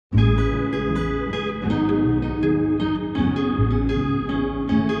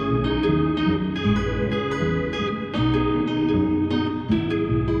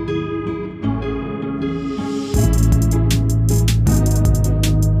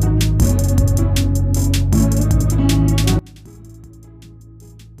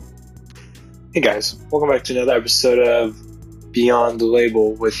Hey guys, welcome back to another episode of Beyond the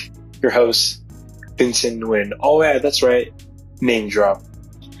Label with your host, Vincent Nguyen. Oh yeah, that's right, name drop.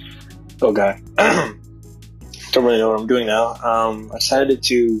 Oh god. Don't really know what I'm doing now. I decided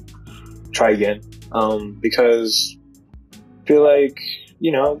to try again, because I feel like,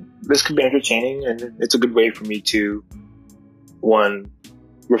 this could be entertaining and it's a good way for me to, one,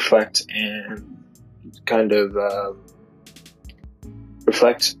 reflect and kind of,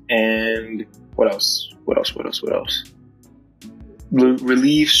 reflect and what else? What else?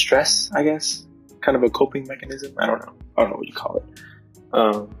 Relieve stress, I guess. Kind of a coping mechanism. I don't know what you call it.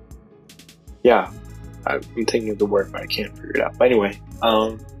 Um, yeah, I'm thinking of the word, but I can't figure it out. But anyway,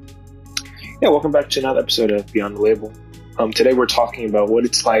 yeah, welcome back to another episode of Beyond the Label. Today we're talking about what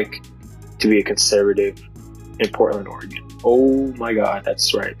it's like to be a conservative in Portland, Oregon. Oh my God,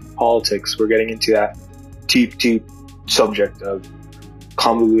 that's right. Politics. We're getting into that deep subject of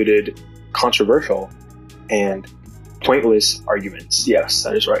convoluted, controversial, and pointless arguments. Yes,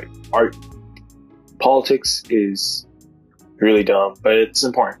 that is right. Politics is really dumb, but it's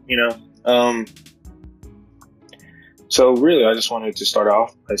important, So really, I just wanted to start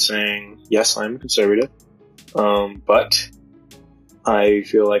off by saying, yes, I'm conservative, but I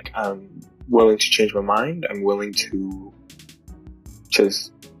feel like I'm willing to change my mind. I'm willing to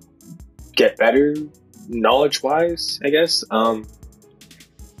just get better knowledge-wise, I guess.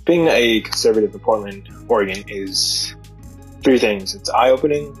 Being a conservative in Portland, Oregon is three things. It's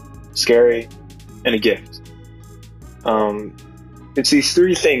eye-opening, scary, and a gift. It's these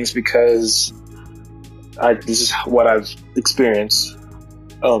three things because this is what I've experienced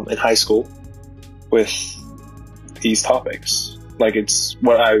in high school with these topics. Like, it's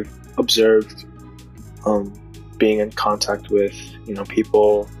what I've observed being in contact with,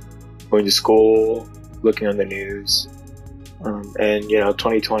 people going to school, looking on the news, and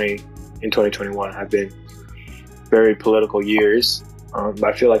 2020 and 2021 have been very political years.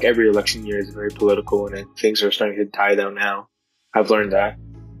 I feel like every election year is very political, and things are starting to die down now. I've learned that.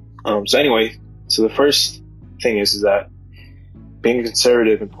 So the first thing is that being a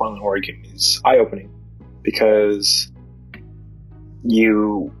conservative in Portland, Oregon is eye-opening because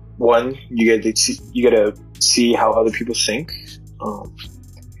you get to see how other people think.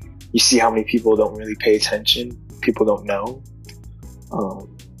 You see how many people don't really pay attention. People don't know.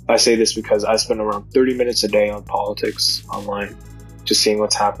 I say this because I spend around 30 minutes a day on politics online, just seeing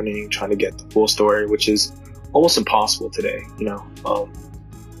what's happening, trying to get the full story, which is almost impossible today,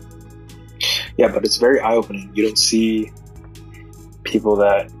 but it's very eye-opening. You don't see people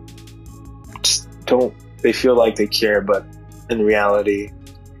that they feel like they care, but in reality,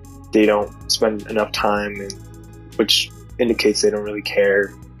 they don't spend enough time, which indicates they don't really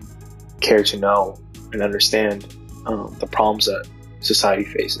care to know and understand the problems that society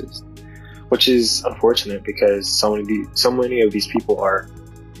faces, which is unfortunate because so many of these people are,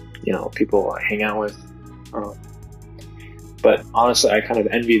 people I hang out with. But honestly, I kind of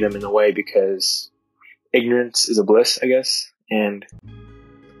envy them in a way because ignorance is a bliss, I guess. And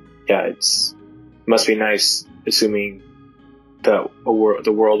yeah, it must be nice assuming that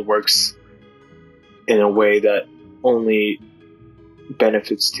the world works in a way that only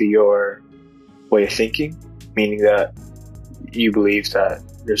benefits to your way of thinking, meaning that you believe that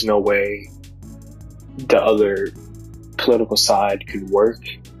there's no way the other political side could work.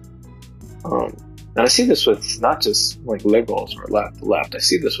 And I see this with not just like liberals or left. I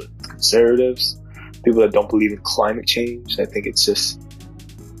see this with conservatives, people that don't believe in climate change. I think it's just,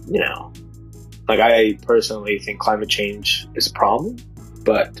 I personally think climate change is a problem,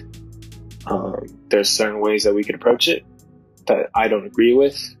 but there's certain ways that we can approach it that I don't agree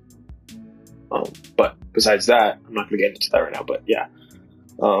with. But besides that, I'm not going to get into that right now. But yeah,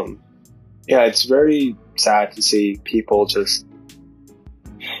 it's very sad to see people just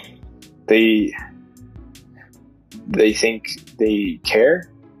they think they care,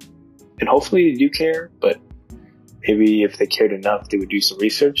 and hopefully they do care, but maybe if they cared enough, they would do some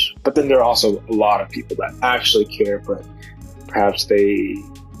research. But then there are also a lot of people that actually care, but perhaps they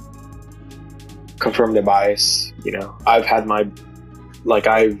confirm their bias. I've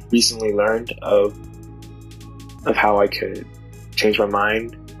recently learned of how I could change my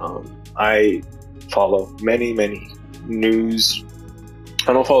mind. I follow many news.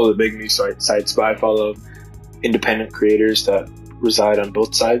 I don't follow the big news sites, but I follow independent creators that reside on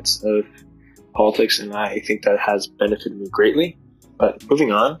both sides of politics, and I think that has benefited me greatly. But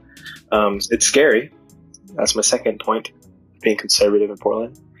moving on, it's scary. That's my second point, being conservative in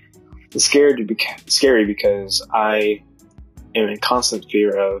Portland. It's scary because I am in constant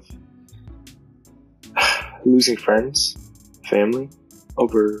fear of losing friends, family,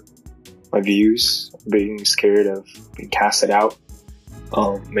 over my views, being scared of being casted out,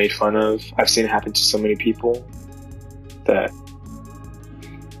 made fun of. I've seen it happen to so many people that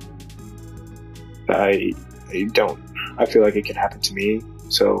I feel like it can happen to me.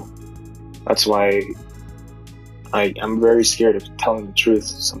 So that's why I'm very scared of telling the truth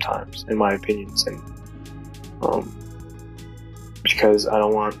sometimes, in my opinions, and because I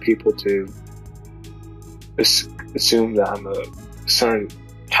don't want people to assume that I'm a certain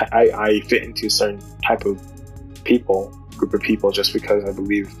I fit into a certain type of group of people, just because I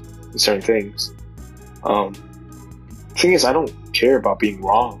believe in certain things. The thing is, I don't care about being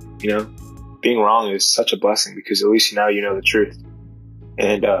wrong. Being wrong is such a blessing, because at least now you know the truth.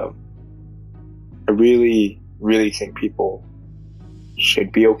 And I really, really think people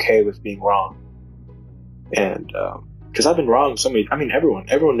should be okay with being wrong. And because I've been wrong so many. I mean, everyone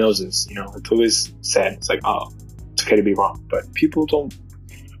knows this. It's always said, it's like, oh, it's okay to be wrong. But people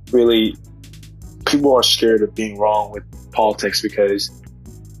are scared of being wrong with politics, because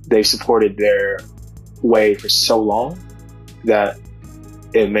they've supported their way for so long that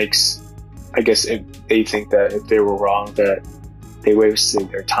it makes, I guess, they think that if they were wrong, that they wasted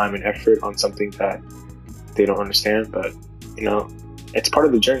their time and effort on something that they don't understand. But it's part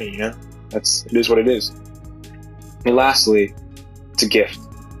of the journey. It is what it is. And lastly, it's a gift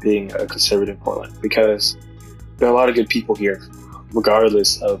being a conservative in Portland, because there are a lot of good people here,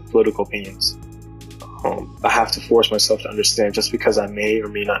 regardless of political opinions. I have to force myself to understand, just because I may or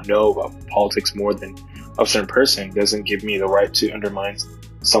may not know about politics more than a certain person doesn't give me the right to undermine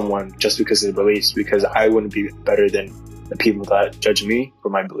someone just because of their beliefs, because I wouldn't be better than the people that judge me for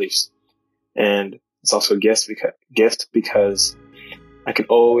my beliefs. And it's also a gift because I can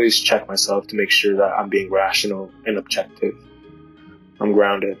always check myself to make sure that I'm being rational and objective. I'm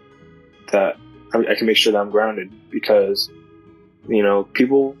grounded. That I can make sure that I'm grounded, because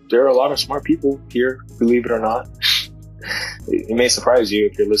there are a lot of smart people here, believe it or not. It may surprise you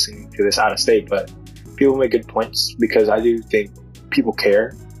if you're listening to this out of state, but people make good points, because I do think people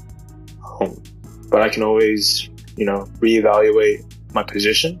care. But I can always, reevaluate my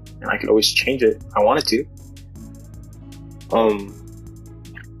position, and I can always change it if I wanted to.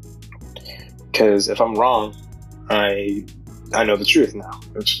 Because if I'm wrong, I know the truth now.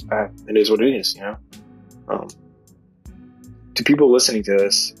 It is what it is, To people listening to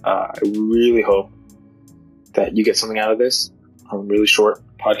this, I really hope that you get something out of this really short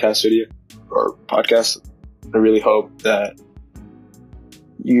podcast video or podcast. I really hope that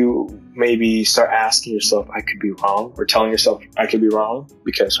you maybe start asking yourself, I could be wrong, or telling yourself I could be wrong,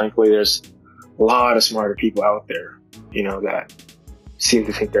 because frankly, there's a lot of smarter people out there, that seem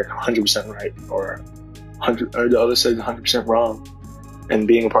to think they're 100% right, or the other side is 100% wrong. And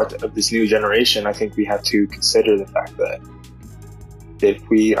being a part of this new generation, I think we have to consider the fact that if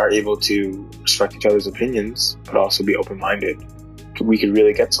we are able to respect each other's opinions, but also be open-minded, we could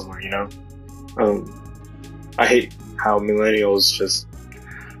really get somewhere, I hate how millennials just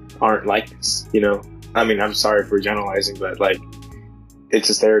aren't like this, I mean, I'm sorry for generalizing, but it's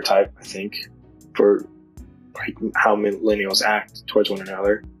a stereotype, I think, for how millennials act towards one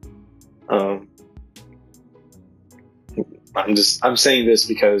another. I'm saying this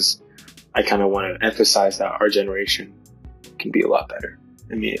because I kind of want to emphasize that our generation can be a lot better.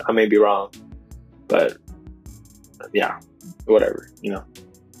 I mean, I may be wrong, but yeah, whatever,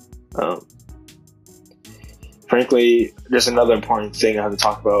 frankly, there's another important thing I have to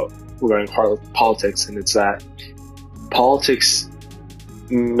talk about regarding politics, and it's that politics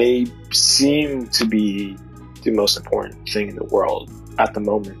may seem to be the most important thing in the world at the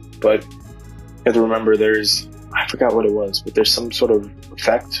moment, but you have to remember I forgot what it was, but there's some sort of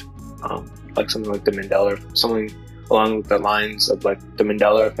effect, like something like the Mandela, something along the lines of the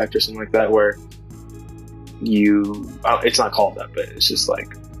Mandela effect or something like that, where it's not called that, but it's just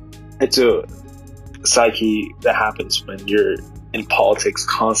it's a psyche that happens when you're in politics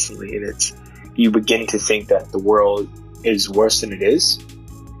constantly, and you begin to think that the world is worse than it is,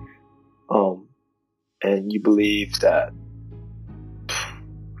 and you believe that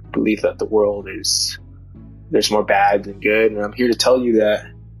the world there's more bad than good. And I'm here to tell you that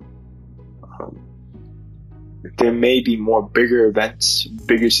there may be more bigger events,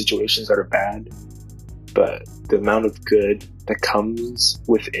 bigger situations that are bad, but the amount of good that comes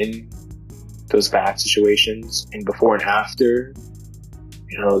within those bad situations, and before and after,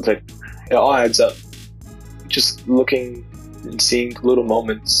 it all adds up. Just looking and seeing little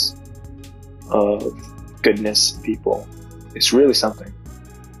moments of goodness in people, it's really something.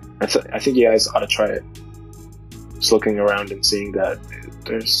 I think you guys ought to try it. Just looking around and seeing that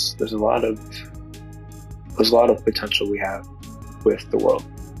there's a lot of potential we have with the world.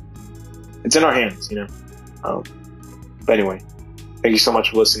 it's in our hands, Um, but anyway, thank you so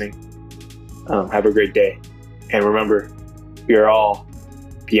much for listening. Have a great day. And remember, we are all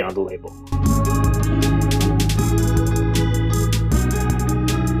beyond the label.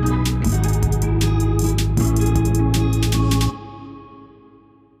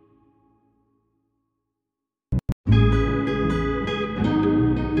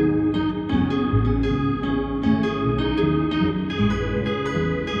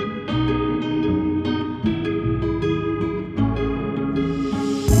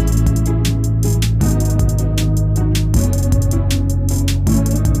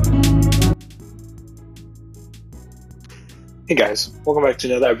 Hey guys, welcome back to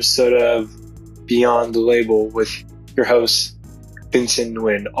another episode of Beyond the Label with your host, Vincent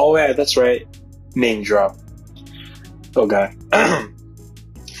Nguyen. Oh yeah, that's right, name drop. Oh god, don't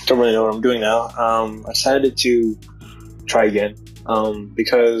really know what I'm doing now. I decided to try again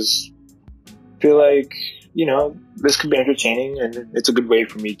because I feel like, this could be entertaining and it's a good way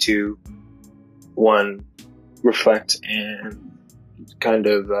for me to, one, reflect and kind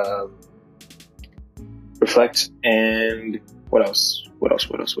of what else?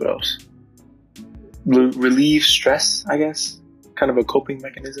 Relieve stress, I guess. Kind of a coping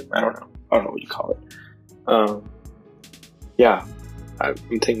mechanism. I don't know what you call it. Yeah, I'm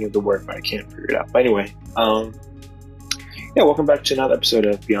thinking of the word, but I can't figure it out. But anyway, welcome back to another episode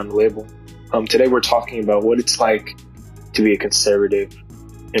of Beyond the Label. Today we're talking about what it's like to be a conservative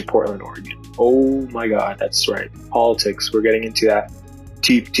in Portland, Oregon. Oh my God, that's right. Politics. We're getting into that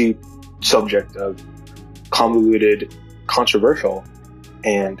deep subject of convoluted, controversial,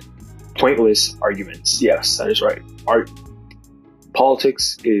 and pointless arguments. Yes, that is right.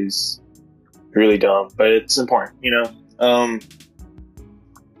 Politics is really dumb, but it's important,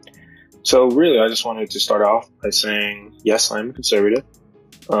 So really, I just wanted to start off by saying, yes, I'm a conservative,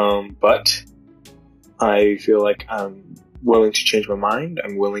 but I feel like I'm willing to change my mind.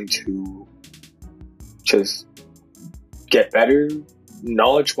 I'm willing to just get better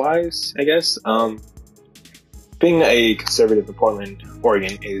knowledge-wise, I guess. Being a conservative in Portland,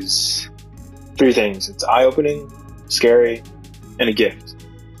 Oregon is three things. It's eye-opening, scary, and a gift.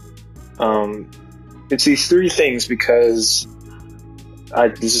 It's these three things because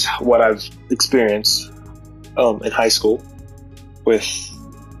this is what I've experienced in high school with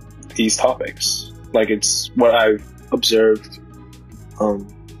these topics. Like, it's what I've observed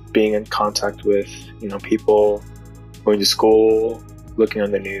being in contact with, people going to school, looking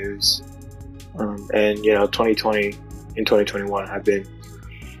on the news. And 2020 and 2021 have been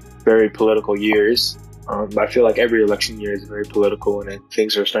very political years. But I feel like every election year is very political, and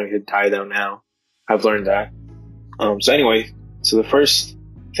things are starting to die down now. I've learned that. So the first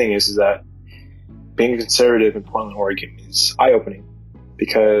thing is that being conservative in Portland, Oregon is eye-opening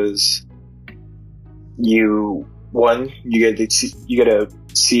because you get to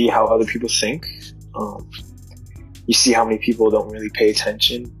see how other people think. You see how many people don't really pay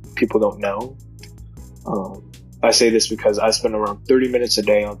attention. People don't know. I say this because I spend around 30 minutes a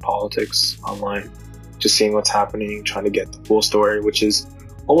day on politics online, just seeing what's happening, trying to get the full story, which is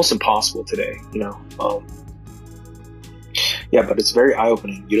almost impossible today, but it's very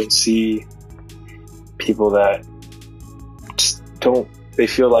eye-opening. You don't see people that they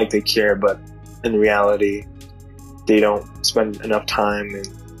feel like they care, but in reality, they don't spend enough time,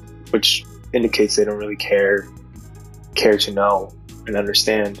 which indicates they don't really care to know and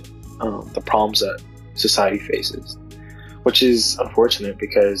understand the problems that society faces, which is unfortunate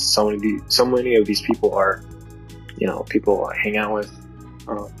because so many of these people are, people I hang out with.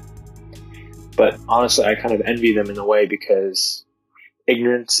 But honestly, I kind of envy them in a way because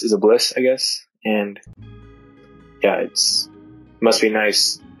ignorance is a bliss, I guess. And it must be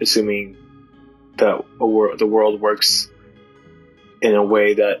nice assuming that the world works in a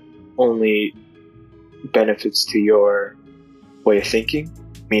way that only benefits to your way of thinking,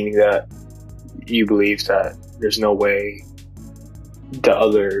 meaning that you believe that there's no way the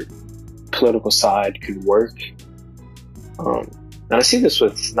other political side could work. And I see this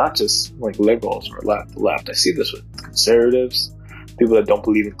with not just like liberals or left. I see this with conservatives, people that don't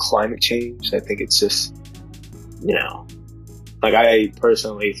believe in climate change. I think it's just, I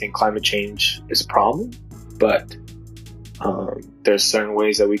personally think climate change is a problem, but there's certain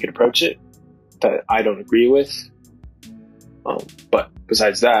ways that we can approach it that I don't agree with. But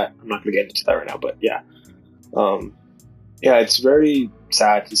besides that, I'm not going to get into that right now, but it's very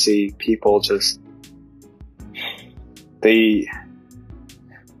sad to see people just, they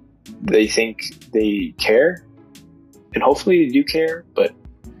think they care, and hopefully they do care, but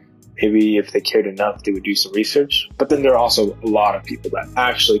maybe if they cared enough, they would do some research. But then there are also a lot of people that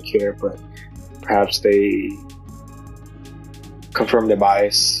actually care, but perhaps they confirm their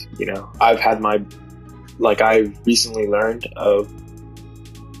bias. I've recently learned of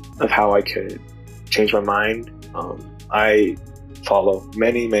how I could change my mind. I follow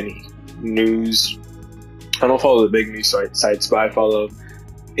many news. I don't follow the big news sites, but I follow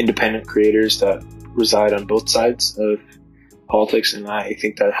independent creators that reside on both sides of politics, and I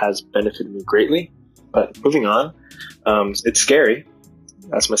think that has benefited me greatly. But moving on, it's scary.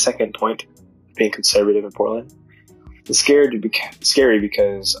 That's my second point, being conservative in Portland. It's scary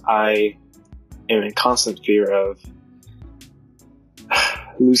because I am in constant fear of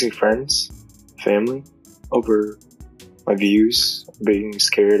losing friends, family, over my views, being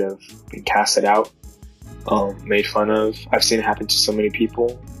scared of being casted out, made fun of. I've seen it happen to so many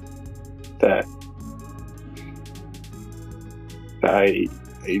people that I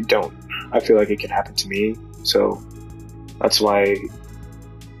feel like it can happen to me. So that's why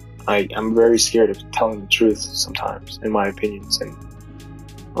I'm very scared of telling the truth sometimes, in my opinions, and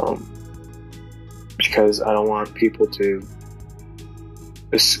because I don't want people to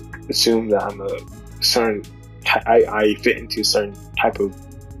assume that I'm I fit into a certain type of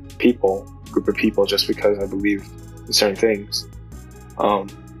group of people, just because I believe in certain things. The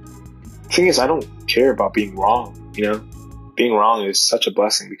thing is, I don't care about being wrong. Being wrong is such a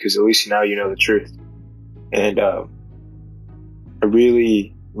blessing, because at least now you know the truth. And I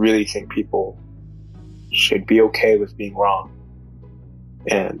really think people should be okay with being wrong.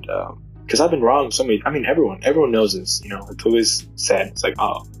 And because I've been wrong so many. Everyone knows this. It's always said. It's like,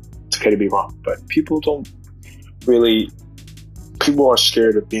 oh, it's okay to be wrong, but people are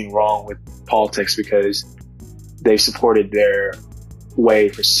scared of being wrong with politics because they've supported their way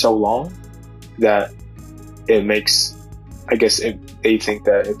for so long that it makes, they think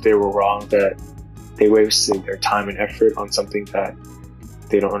that if they were wrong, that they wasted their time and effort on something that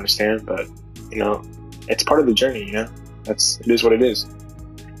they don't understand. But it's part of the journey. It is what it is.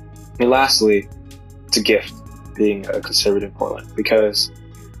 And lastly, it's a gift being a conservative in Portland, because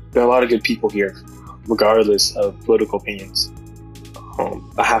there are a lot of good people here, regardless of political opinions.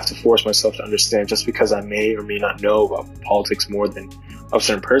 I have to force myself to understand, just because I may or may not know about politics more than a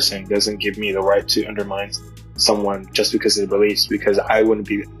certain person doesn't give me the right to undermine someone just because of their beliefs, because I wouldn't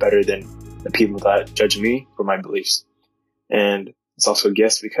be better than the people that judge me for my beliefs. And it's also a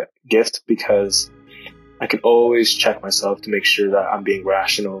gift because I can always check myself to make sure that I'm being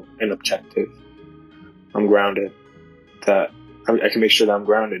rational and objective. I'm grounded. That I can make sure that I'm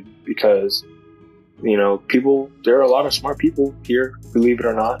grounded, because there are a lot of smart people here, believe it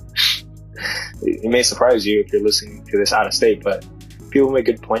or not. It may surprise you if you're listening to this out of state, but people make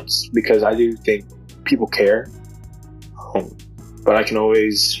good points, because I do think people care. But I can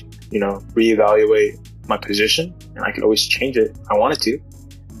always, reevaluate my position, and I can always change it if I wanted to.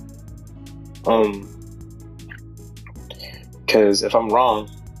 Because if I'm wrong,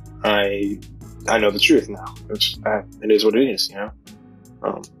 I know the truth now. It is what it is,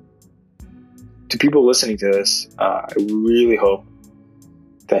 To people listening to this, I really hope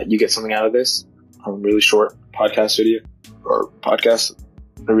that you get something out of this really short podcast.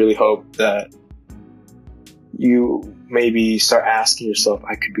 I really hope that you maybe start asking yourself,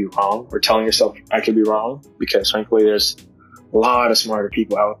 I could be wrong, or telling yourself I could be wrong, because frankly, there's a lot of smarter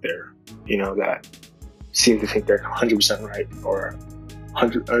people out there, that seem to think they're 100% right, or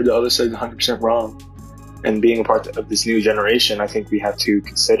the other side is 100% wrong. And being a part of this new generation, I think we have to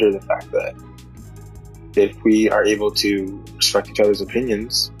consider the fact that if we are able to respect each other's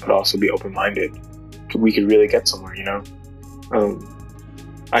opinions, but also be open-minded, we could really get somewhere,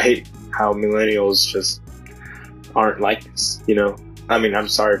 I hate how millennials just aren't like this, I'm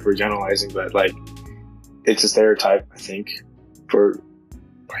sorry for generalizing, but it's a stereotype, I think, for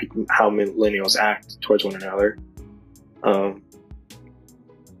how millennials act towards one another.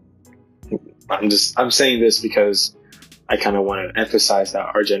 I'm saying this because I kind of want to emphasize that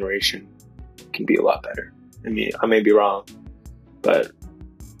our generation can be a lot better. I may be wrong, but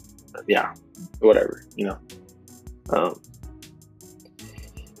yeah, whatever,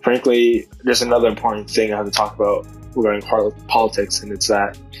 frankly, there's another important thing I have to talk about regarding politics, and it's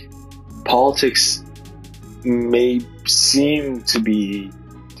that politics may seem to be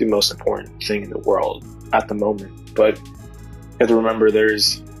the most important thing in the world at the moment, but you have to remember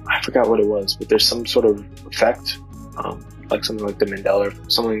I forgot what it was, but there's some sort of effect, like something like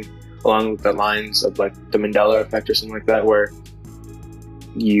something along the lines of like the Mandela effect or something like that, where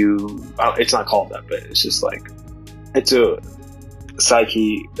it's not called that, but it's just like, it's a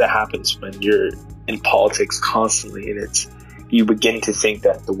psyche that happens when you're in politics constantly, and you begin to think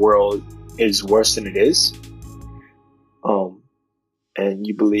that the world is worse than it is. And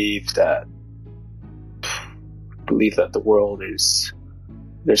you believe that the world is,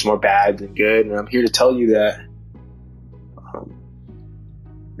 there's more bad than good. And I'm here to tell you that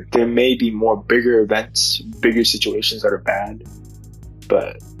there may be more bigger events, bigger situations that are bad,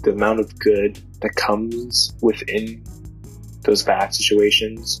 but the amount of good that comes within those bad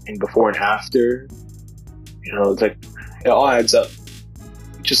situations and before and after, like, it all adds up.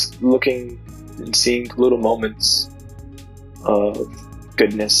 Just looking and seeing little moments of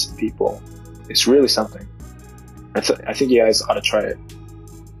goodness in people, it's really something. I think you guys ought to try it.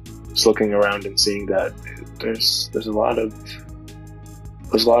 Just looking around and seeing that there's a lot of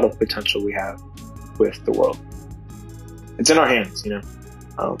potential we have with the world. It's in our hands,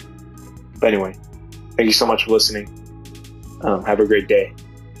 But anyway, thank you so much for listening. Have a great day,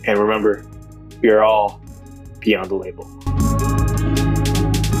 and remember, we are all beyond the label.